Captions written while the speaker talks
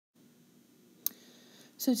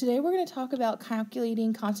So today we're going to talk about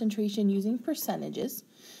calculating concentration using percentages.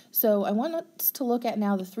 So I want us to look at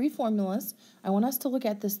now the three formulas. I want us to look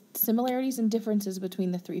at the similarities and differences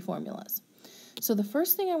between the three formulas. So the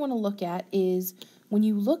first thing I want to look at is when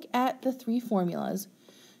you look at the three formulas,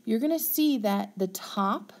 you're going to see that the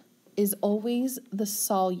top is always the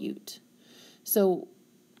solute. So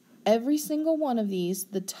every single one of these,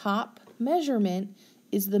 the top measurement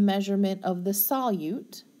is the measurement of the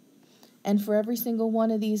solute. And for every single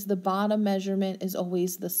one of these, the bottom measurement is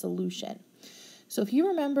always the solution. So if you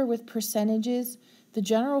remember with percentages, the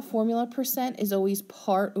general formula percent is always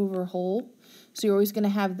part over whole. So you're always going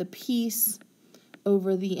to have the piece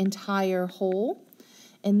over the entire whole.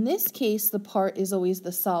 In this case, the part is always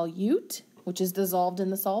the solute, which is dissolved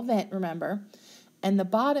in the solvent, remember. And the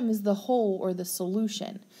bottom is the whole or the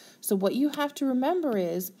solution. So what you have to remember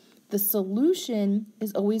is the solution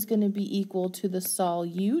is always going to be equal to the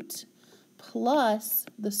solute plus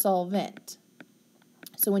the solvent.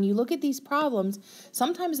 So when you look at these problems,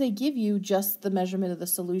 sometimes they give you just the measurement of the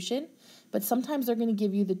solution, but sometimes they're going to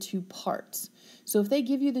give you the two parts. So if they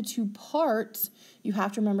give you the two parts, you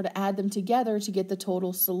have to remember to add them together to get the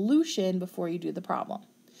total solution before you do the problem.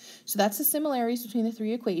 So that's the similarities between the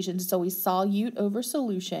three equations. It's always solute over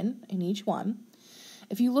solution in each one.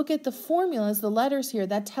 If you look at the formulas, the letters here,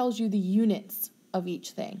 that tells you the units of each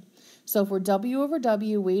thing. So if we're W over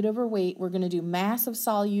W, weight over weight, we're going to do mass of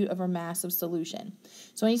solute over mass of solution.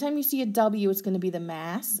 So anytime you see a W, it's going to be the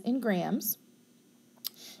mass in grams.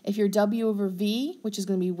 If you're W over V, which is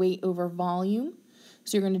going to be weight over volume,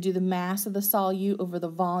 so you're going to do the mass of the solute over the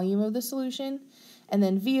volume of the solution. And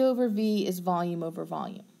then V over V is volume over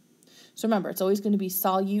volume. So remember, it's always going to be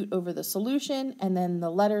solute over the solution, and then the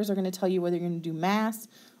letters are going to tell you whether you're going to do mass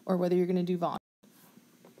or whether you're going to do volume.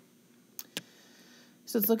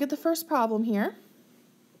 So let's look at the first problem here.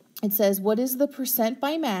 It says, what is the percent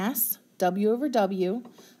by mass, W over W,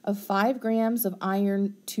 of 5 grams of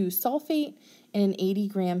iron 2 sulfate in an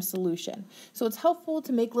 80-gram solution? So it's helpful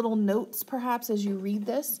to make little notes perhaps as you read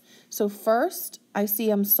this. So first, I see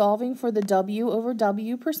I'm solving for the W over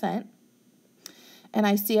W percent. And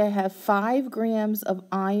I see I have 5 grams of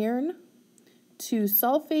iron 2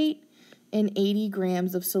 sulfate in 80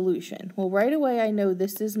 grams of solution. Well, right away I know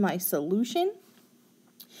this is my solution,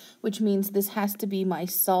 which means this has to be my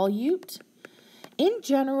solute. In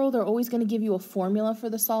general, they're always going to give you a formula for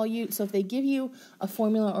the solute. So if they give you a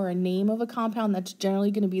formula or a name of a compound, that's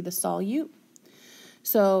generally going to be the solute.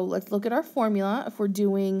 So let's look at our formula. If we're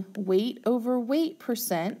doing weight over weight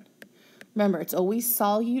percent, remember, it's always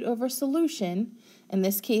solute over solution. In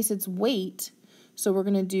this case, it's weight. So we're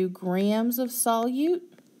going to do grams of solute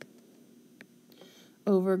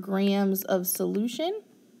over grams of solution.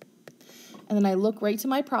 And then I look right to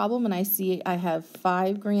my problem and I see I have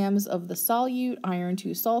 5 grams of the solute, iron 2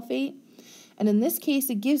 sulfate. And in this case,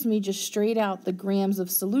 it gives me just straight out the grams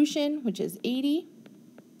of solution, which is 80.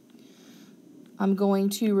 I'm going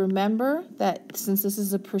to remember that since this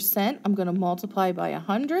is a percent, I'm going to multiply by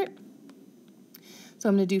 100. So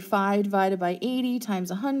I'm going to do 5 divided by 80 times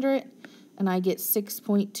 100, and I get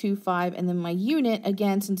 6.25. And then my unit,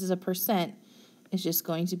 again, since it's a percent, is just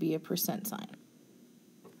going to be a percent sign.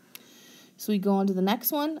 So we go on to the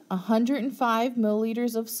next one, 105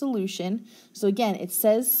 milliliters of solution. So again, it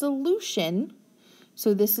says solution,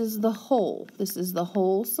 so this is the whole. This is the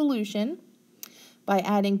whole solution by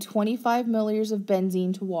adding 25 milliliters of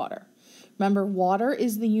benzene to water. Remember, water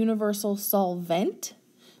is the universal solvent,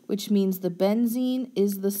 which means the benzene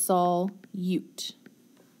is the solute.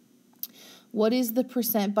 What is the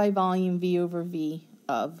percent by volume V over V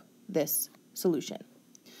of this solution?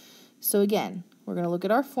 So again, we're going to look at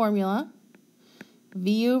our formula.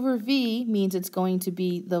 V over V means it's going to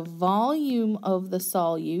be the volume of the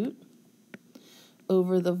solute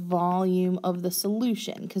over the volume of the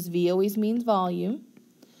solution, because V always means volume,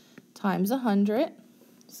 times 100.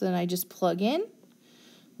 So then I just plug in.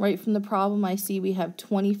 Right from the problem, I see we have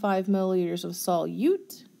 25 milliliters of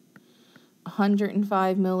solute,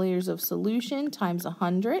 105 milliliters of solution times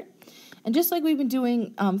 100. And just like we've been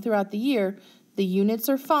doing throughout the year, the units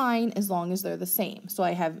are fine as long as they're the same. So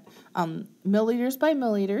I have milliliters by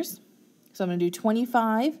milliliters. So I'm going to do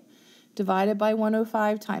 25 divided by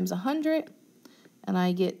 105 times 100, and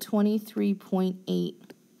I get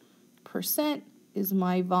 23.8% is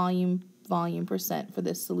my volume percent for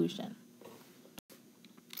this solution.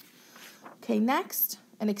 Okay, next,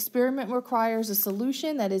 an experiment requires a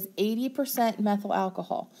solution that is 80% methyl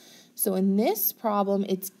alcohol. So in this problem,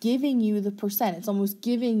 it's giving you the percent. It's almost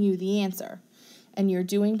giving you the answer. And you're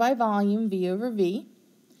doing by volume, V over V.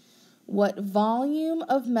 What volume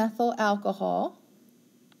of methyl alcohol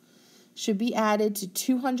should be added to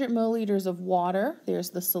 200 milliliters of water, there's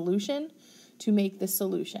the solution, to make the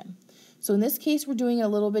solution. So in this case, we're doing it a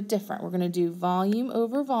little bit different. We're going to do volume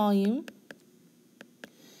over volume.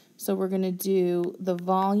 So we're going to do the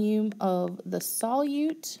volume of the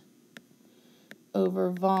solute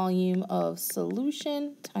over volume of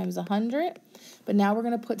solution times 100. But now we're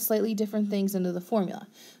going to put slightly different things into the formula.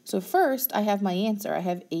 So first, I have my answer. I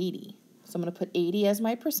have 80. So I'm going to put 80 as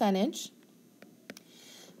my percentage.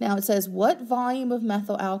 Now it says, what volume of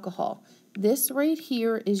methyl alcohol? This right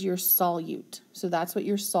here is your solute. So that's what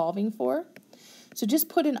you're solving for. So just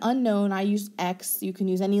put an unknown. I use X. You can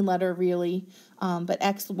use any letter really, but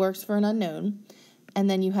X works for an unknown. And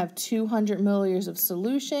then you have 200 milliliters of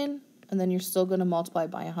solution, and then you're still going to multiply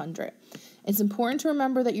by 100. It's important to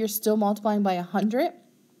remember that you're still multiplying by 100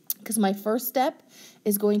 because my first step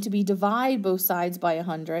is going to be divide both sides by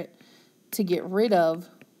 100 to get rid of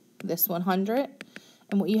this 100.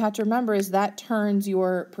 And what you have to remember is that turns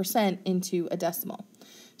your percent into a decimal.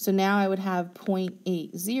 So now I would have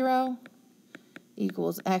 0.80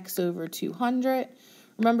 equals X over 200.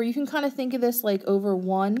 Remember, you can kind of think of this like over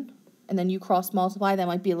 1, and then you cross multiply. That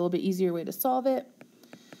might be a little bit easier way to solve it.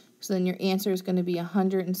 So then your answer is going to be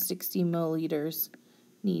 160 milliliters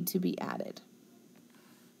need to be added.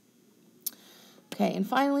 Okay, and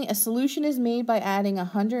finally, a solution is made by adding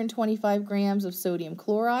 125 grams of sodium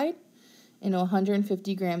chloride into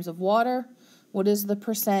 150 grams of water. What is the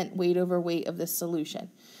percent weight over weight of this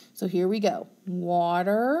solution? So here we go.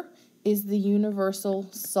 Water is the universal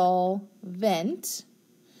solvent.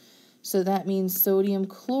 So that means sodium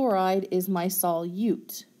chloride is my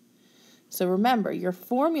solute. So remember, your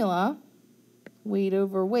formula, weight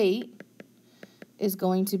over weight, is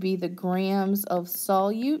going to be the grams of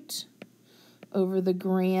solute over the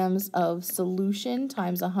grams of solution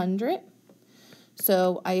times 100.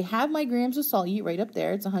 So I have my grams of solute right up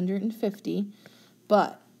there. It's 150.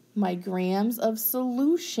 But my grams of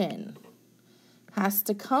solution has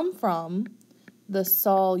to come from the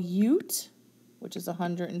solute, which is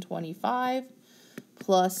 125,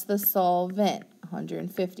 plus the solvent,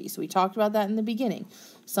 150. So we talked about that in the beginning.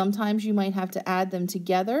 Sometimes you might have to add them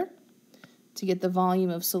together to get the volume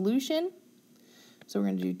of solution. So we're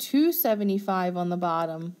going to do 275 on the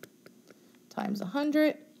bottom times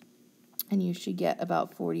 100, and you should get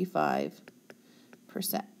about 45%.